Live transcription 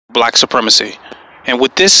black supremacy. And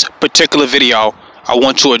with this particular video, I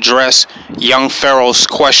want to address young Pharoah's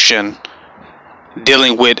question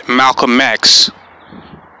dealing with Malcolm X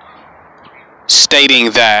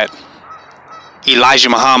stating that Eljah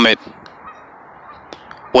Muhammad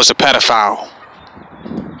was a pedophile.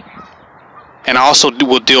 And I also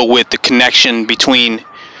will deal with the connection between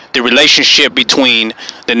the relationship between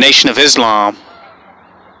the Nation of Islam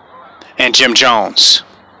and Jim Jones,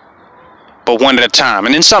 but one at a time.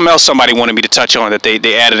 And then something else somebody wanted me to touch on that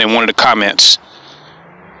they added in one of the comments.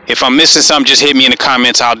 If I'm missing something, just hit me in the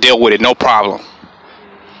comments. I'll deal with it, no problem.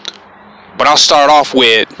 But I'll start off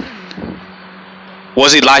with,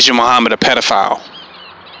 was Eljah Muhammad a pedophile?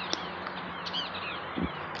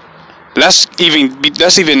 Let's even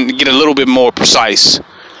get a little bit more precise.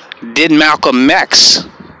 Did Malcolm X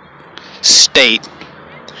state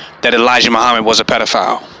that Eljah Muhammad was a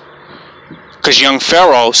pedophile? Because young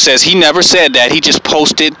Pharoah says he never said that. He just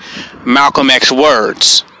posted Malcolm X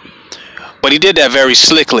words. But he did that very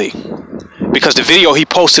slickly, because the video he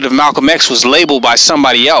posted of Malcolm X was labeled by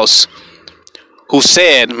somebody else who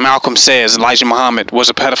said Malcolm says Eljah Muhammad was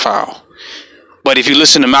a pedophile. But if you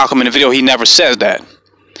listen to Malcolm in the video, he never says that.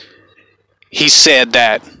 He said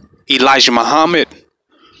that Eljah Muhammad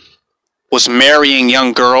was marrying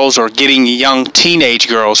young girls or getting young teenage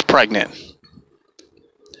girls pregnant.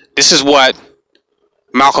 This is what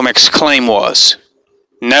Malcolm X's claim was,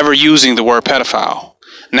 never using the word pedophile.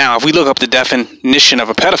 Now, if we look up the definition of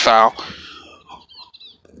a pedophile,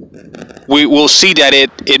 we will see that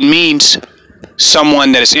it means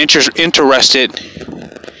someone that is interested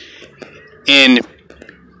in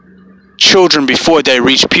children before they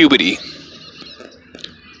reach puberty.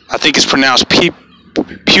 I think it's pronounced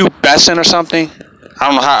pubescent or something. I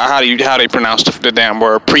don't know how they pronounce the damn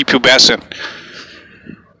word, prepubescent.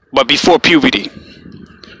 But before puberty.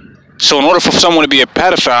 So in order for someone to be a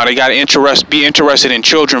pedophile, they got to be interested in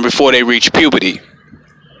children before they reach puberty.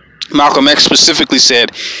 Malcolm X specifically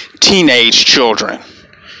said teenage children.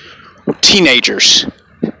 Teenagers.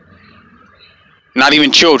 Not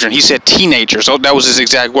even children. He said teenagers. Oh, that was his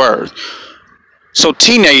exact word. So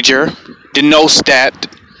teenager denotes that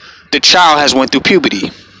the child has went through puberty.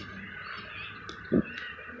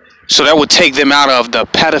 So that would take them out of the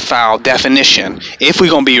pedophile definition. If we're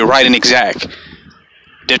going to be right and exact,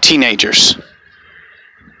 they're teenagers.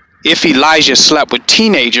 If Eljah slept with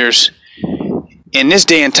teenagers, in this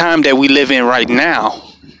day and time that we live in right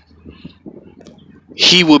now,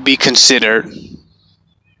 it would be considered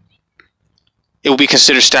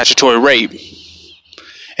statutory rape.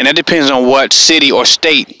 And that depends on what city or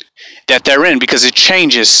state that they're in, because it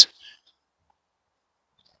changes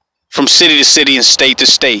from city to city and state to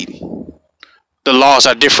state. The laws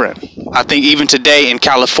are different. I think even today in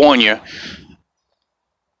California,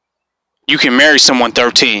 you can marry someone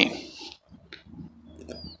 13.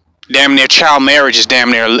 Damn near child marriage is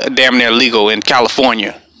damn near legal in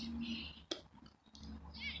California.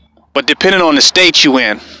 But depending on the state you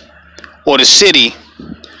in or the city,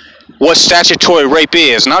 what statutory rape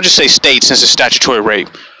is, and I'll just say state since it's statutory rape,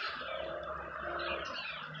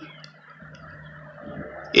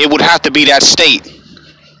 it would have to be that state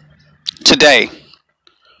today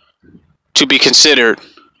to be considered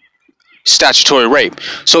statutory rape.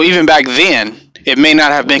 So even back then, it may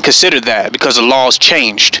not have been considered that, because the laws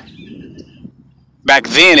changed. Back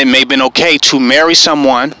then, it may have been okay to marry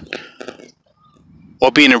someone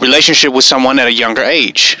or be in a relationship with someone at a younger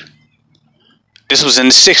age. This was in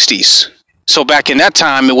the 60s. So back in that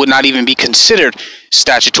time, it would not even be considered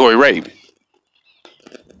statutory rape.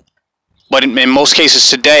 But in most cases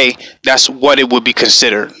today, that's what it would be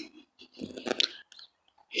considered.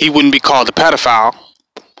 He wouldn't be called a pedophile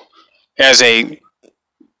as a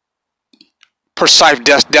precise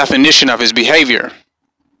definition of his behavior.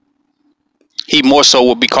 He more so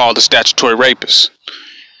would be called a statutory rapist.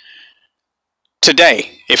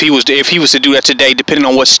 Today, if he was to do that today, depending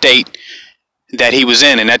on what state that he was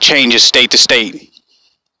in, and that changes state to state.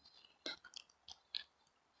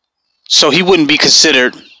 So he wouldn't be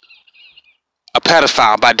considered a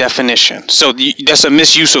pedophile by definition. So that's a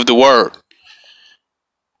misuse of the word.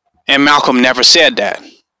 And Malcolm never said that.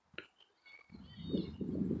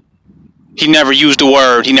 He never used the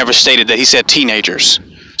word, he never stated that. He said teenagers.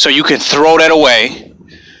 So you can throw that away,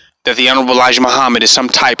 that the Honorable Eljah Muhammad is some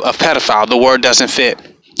type of pedophile. The word doesn't fit.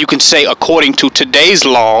 You can say, according to today's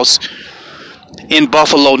laws, in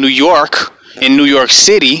Buffalo, New York, in New York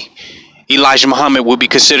City, Eljah Muhammad would be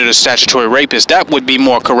considered a statutory rapist. That would be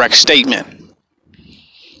more correct statement.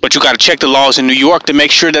 But you got to check the laws in New York to make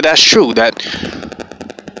sure that that's true.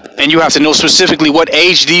 And you have to know specifically what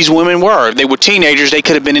age these women were. If they were teenagers, they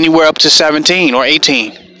could have been anywhere up to 17 or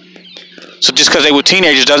 18. So just because they were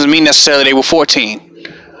teenagers doesn't mean necessarily they were 14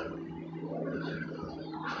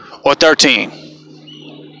 or 13.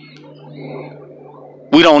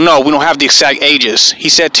 We don't know. We don't have the exact ages. He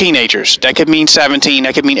said teenagers. That could mean 17.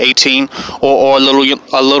 That could mean 18, or a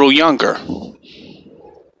little younger.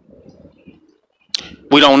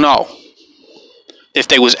 We don't know. If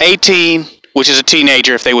they was 18, which is a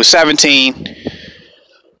teenager, if they was 17,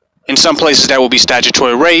 in some places that will be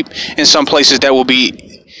statutory rape, in some places that will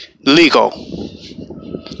be legal.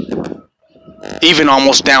 Even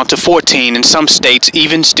almost down to 14 in some states,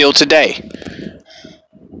 even still today.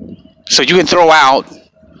 So you can throw out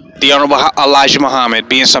the Honorable Elijah Muhammad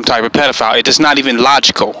being some type of pedophile. It is not even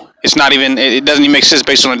logical. It doesn't even make sense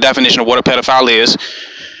based on the definition of what a pedophile is.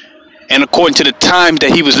 And according to the time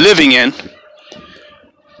that he was living in,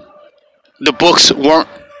 the books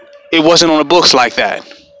it wasn't on the books like that.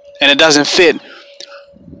 And it doesn't fit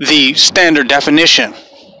the standard definition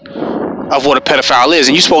of what a pedophile is.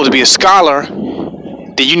 And you're supposed to be a scholar,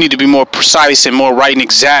 then you need to be more precise and more right and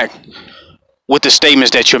exact with the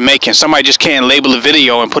statements that you're making. Somebody just can't label a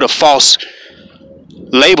video and put a false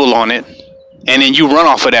label on it, and then you run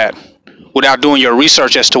off of that without doing your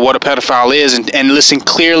research as to what a pedophile is and listen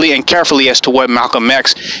clearly and carefully as to what Malcolm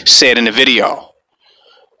X said in the video.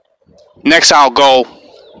 Next, I'll go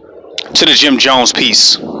to the Jim Jones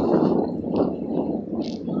piece.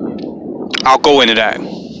 I'll go into that.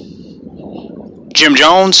 Jim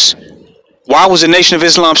Jones, why was the Nation of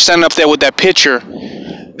Islam standing up there with that picture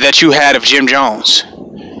that you had of Jim Jones?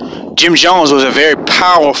 Jim Jones was a very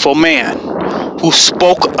powerful man who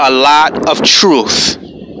spoke a lot of truth,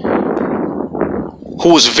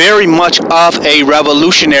 who was very much of a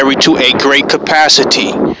revolutionary to a great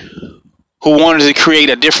capacity, who wanted to create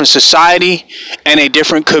a different society and a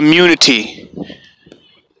different community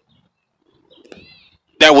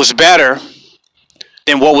that was better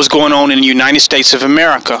than what was going on in the United States of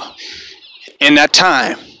America in that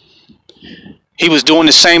time. He was doing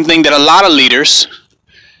the same thing that a lot of leaders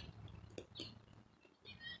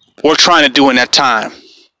were trying to do in that time.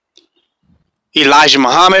 Elijah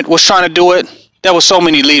Muhammad was trying to do it. There were so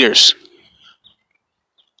many leaders.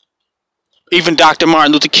 Even Dr.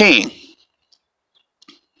 Martin Luther King.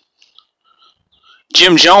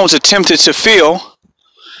 Jim Jones attempted to fill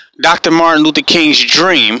Dr. Martin Luther King's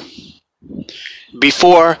dream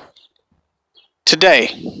before today.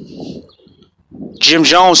 Jim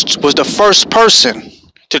Jones was the first person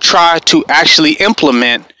to try to actually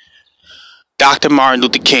implement Dr. Martin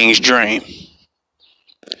Luther King's dream.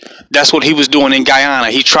 That's what he was doing in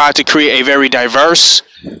Guyana. He tried to create a very diverse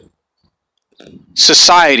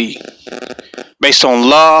society based on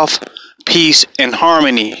love, peace, and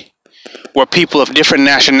harmony, where people of different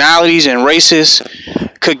nationalities and races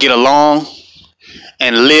could get along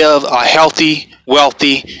and live a healthy,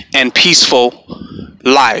 wealthy, and peaceful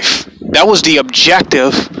life. That was the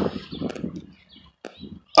objective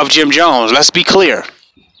of Jim Jones. Let's be clear.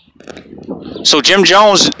 So Jim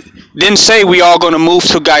Jones didn't say we all going to move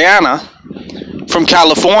to Guyana from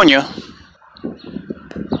California,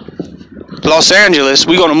 Los Angeles.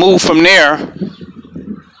 We're going to move from there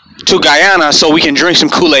to Guyana so we can drink some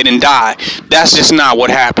Kool-Aid and die. That's just not what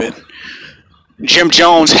happened. Jim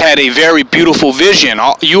Jones had a very beautiful vision.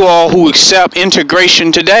 You all who accept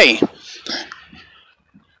integration today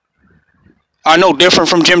are no different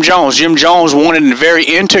from Jim Jones. Jim Jones wanted a very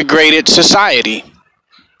integrated society,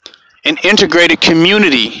 an integrated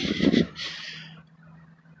community,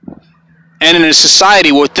 and in a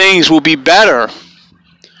society where things will be better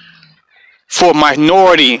for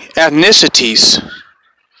minority ethnicities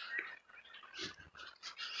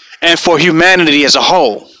and for humanity as a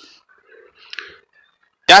whole.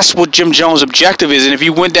 That's what Jim Jones' objective is. And if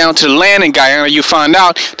you went down to the land in Guyana, you find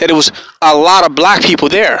out that there was a lot of black people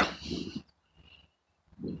there.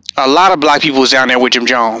 A lot of black people was down there with Jim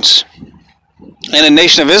Jones. And the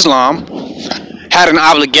Nation of Islam had an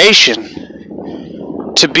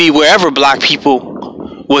obligation to be wherever black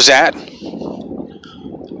people was at,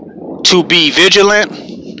 to be vigilant,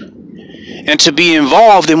 and to be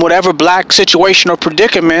involved in whatever black situation or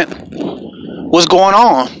predicament was going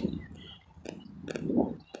on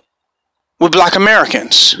with black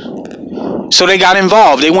Americans. So they got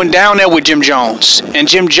involved. They went down there with Jim Jones. And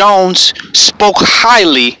Jim Jones spoke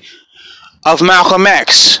highly of Malcolm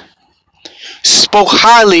X. Spoke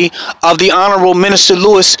highly of the Honorable Minister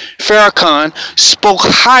Louis Farrakhan. Spoke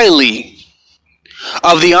highly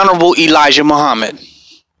of the Honorable Elijah Muhammad.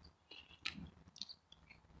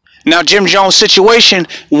 Now Jim Jones' situation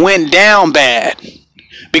went down bad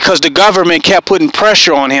because the government kept putting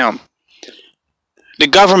pressure on him. The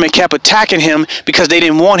government kept attacking him because they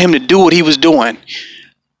didn't want him to do what he was doing.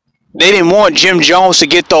 They didn't want Jim Jones to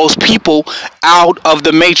get those people out of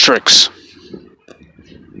the matrix.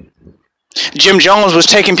 Jim Jones was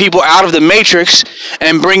taking people out of the matrix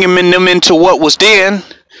and bringing them into what was then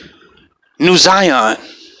New Zion.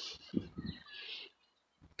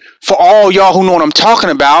 For all y'all who know what I'm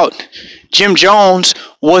talking about, Jim Jones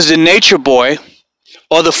was the nature boy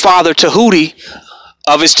or the father Tahuti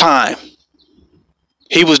of his time.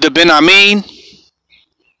 He was the Ben Amin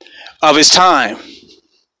of his time.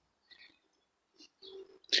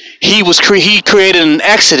 He created an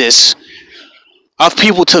exodus of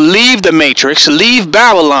people to leave the matrix, leave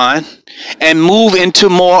Babylon, and move into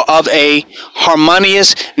more of a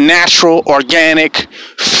harmonious, natural, organic,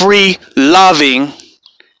 free, loving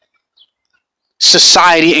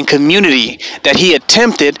society and community that he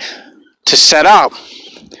attempted to set up.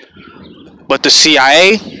 But the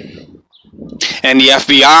CIA and the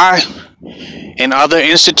FBI and other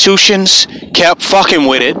institutions kept fucking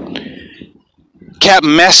with it, kept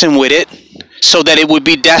messing with it, so that it would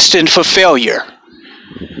be destined for failure.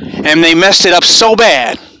 And they messed it up so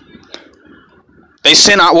bad. They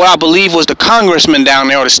sent out what I believe was the congressman down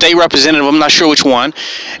there, or the state representative, I'm not sure which one,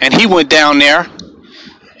 and he went down there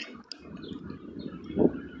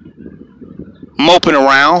moping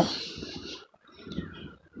around,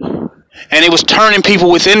 and it was turning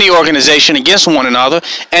people within the organization against one another,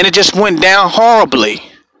 and it just went down horribly.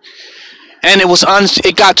 And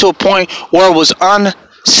it got to a point where it was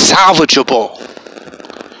unsalvageable.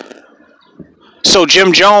 So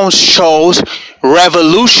Jim Jones chose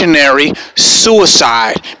revolutionary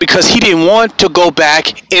suicide because he didn't want to go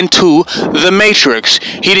back into the matrix.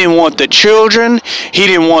 He didn't want the children, he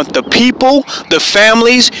didn't want the people, the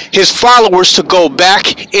families, his followers to go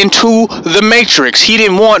back into the matrix. He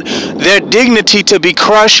didn't want their dignity to be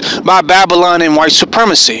crushed by Babylon and white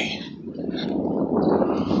supremacy.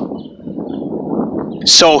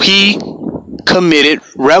 So he committed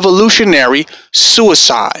revolutionary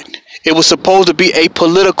suicide. It was supposed to be a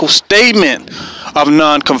political statement of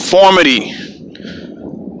nonconformity,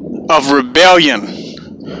 of rebellion,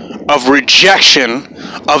 of rejection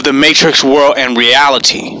of the matrix world and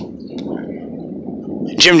reality.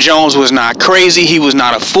 Jim Jones was not crazy. He was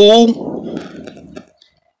not a fool.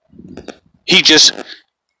 He just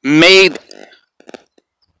made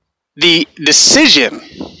the decision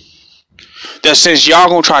that since y'all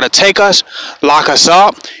gonna try to take us, lock us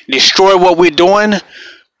up, destroy what we're doing,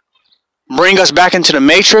 bring us back into the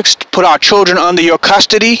matrix, put our children under your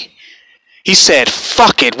custody, he said,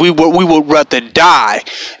 fuck it, we would rather die.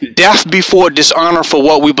 Death before dishonor for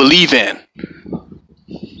what we believe in.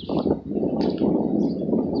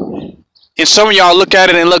 And some of y'all look at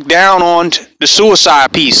it and look down on the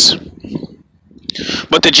suicide piece.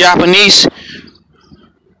 But the Japanese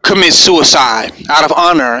commit suicide out of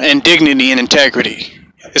honor and dignity and integrity.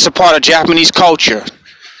 It's a part of Japanese culture.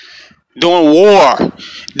 During war,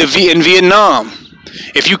 in Vietnam,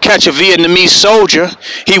 if you catch a Vietnamese soldier,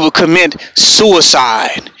 he will commit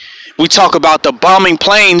suicide. We talk about the bombing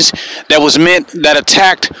planes that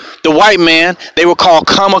attacked the white man. They were called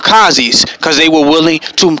kamikazes because they were willing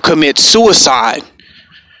to commit suicide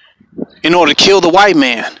in order to kill the white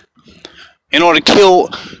man, in order to kill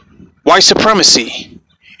white supremacy,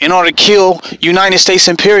 in order to kill United States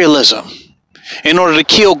imperialism, in order to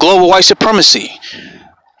kill global white supremacy.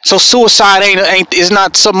 So suicide is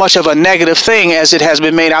not so much of a negative thing as it has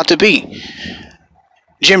been made out to be.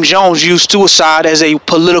 Jim Jones used suicide as a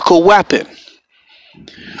political weapon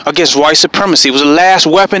against white supremacy. It was the last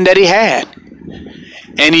weapon that he had,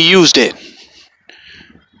 and he used it.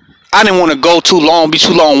 I didn't want to be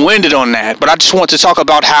too long-winded on that, but I just want to talk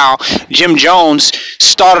about how Jim Jones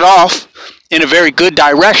started off in a very good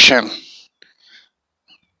direction,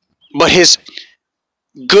 but his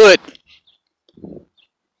good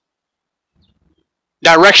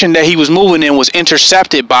direction that he was moving in was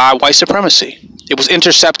intercepted by white supremacy. It was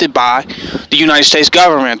intercepted by the United States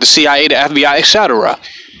government, the CIA, the FBI, etc.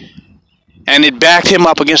 And it backed him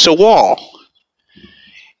up against a wall.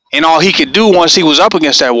 And all he could do once he was up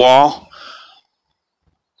against that wall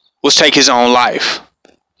was take his own life.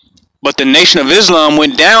 But the Nation of Islam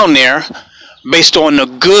went down there based on the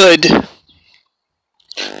good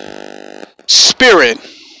spirit,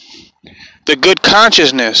 the good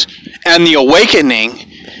consciousness, and the awakening,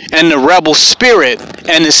 and the rebel spirit,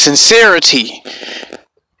 and the sincerity,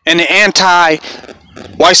 and the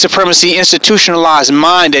anti-white supremacy institutionalized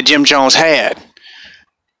mind that Jim Jones had.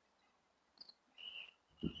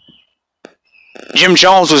 Jim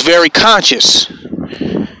Jones was very conscious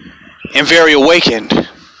and very awakened.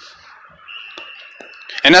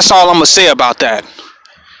 And that's all I'm going to say about that.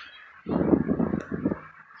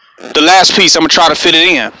 The last piece, I'm going to try to fit it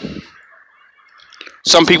in.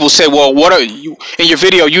 Some people say, well, what are you, in your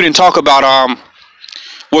video you didn't talk about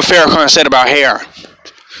what Pharoah said about hair.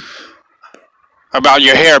 About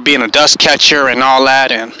your hair being a dust catcher and all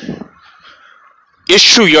that, and it's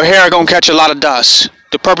true, your hair gonna catch a lot of dust.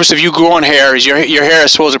 The purpose of you growing hair is your hair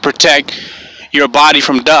is supposed to protect your body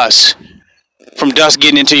from dust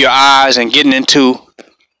getting into your eyes and getting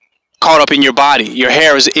caught up in your body. Your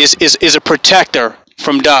hair is a protector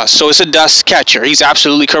from dust, so it's a dust catcher. He's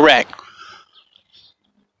absolutely correct.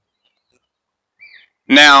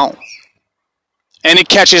 Now, and it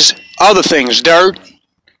catches other things, dirt.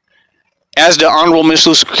 As the Honorable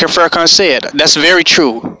Minister Farrakhan said, that's very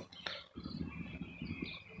true.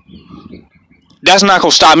 That's not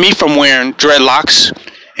going to stop me from wearing dreadlocks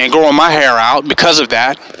and growing my hair out because of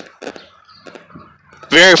that.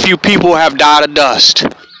 Very few people have died of dust.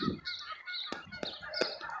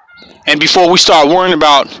 And before we start worrying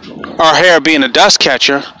about our hair being a dust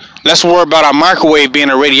catcher, let's worry about our microwave being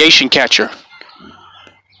a radiation catcher.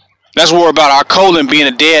 Let's worry about our colon being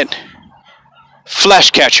a dead flesh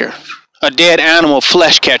catcher. A dead animal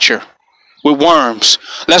flesh catcher with worms.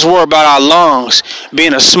 Let's worry about our lungs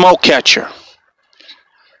being a smoke catcher.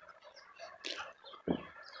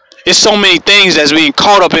 It's so many things that's being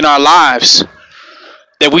caught up in our lives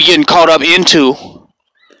that we getting caught up into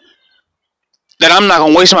that I'm not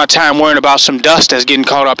going to waste my time worrying about some dust that's getting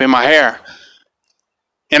caught up in my hair.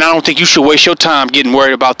 And I don't think you should waste your time getting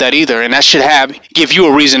worried about that either. And that should give you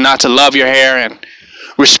a reason not to love your hair and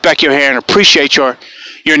respect your hair and appreciate your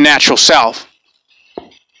natural self.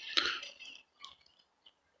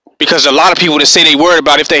 Because a lot of people that say they worried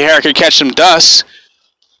about if their hair could catch some dust,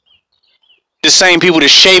 the same people that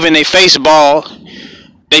shaving their face bald,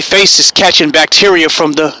 their face is catching bacteria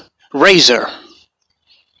from the razor.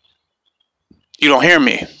 You don't hear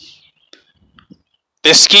me.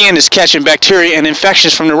 Their skin is catching bacteria and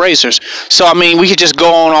infections from the razors. So I mean, we could just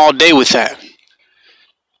go on all day with that.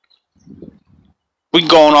 We can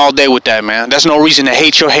go on all day with that, man. There's no reason to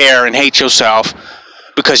hate your hair and hate yourself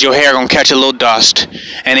because your hair gonna catch a little dust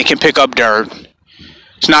and it can pick up dirt.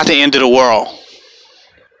 It's not the end of the world.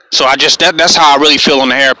 So that's how I really feel on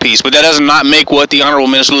the hair piece. But that does not make what the Honorable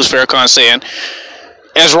Minister Louis Farrakhan is saying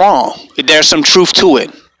as wrong. There's some truth to it.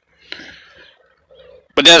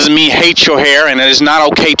 But that doesn't mean hate your hair, and it is not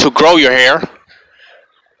okay to grow your hair.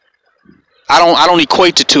 I don't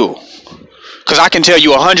equate the two. Because I can tell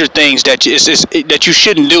you 100 things that you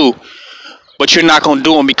shouldn't do, but you're not going to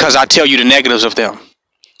do them because I tell you the negatives of them.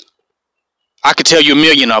 I could tell you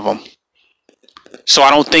 1,000,000 of them. So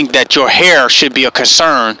I don't think that your hair should be a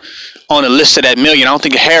concern on the list of that 1,000,000. I don't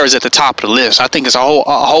think hair is at the top of the list. I think it's a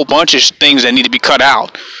whole bunch of things that need to be cut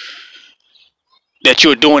out that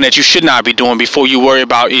you're doing that you should not be doing before you worry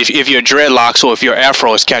about if your dreadlocks or if your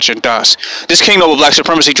afro is catching dust. This King Noble Black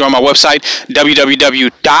Supremacy. Join my website,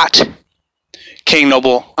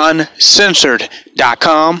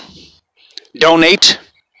 www.KingNobleUncensored.com. Donate.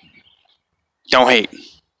 Don't hate.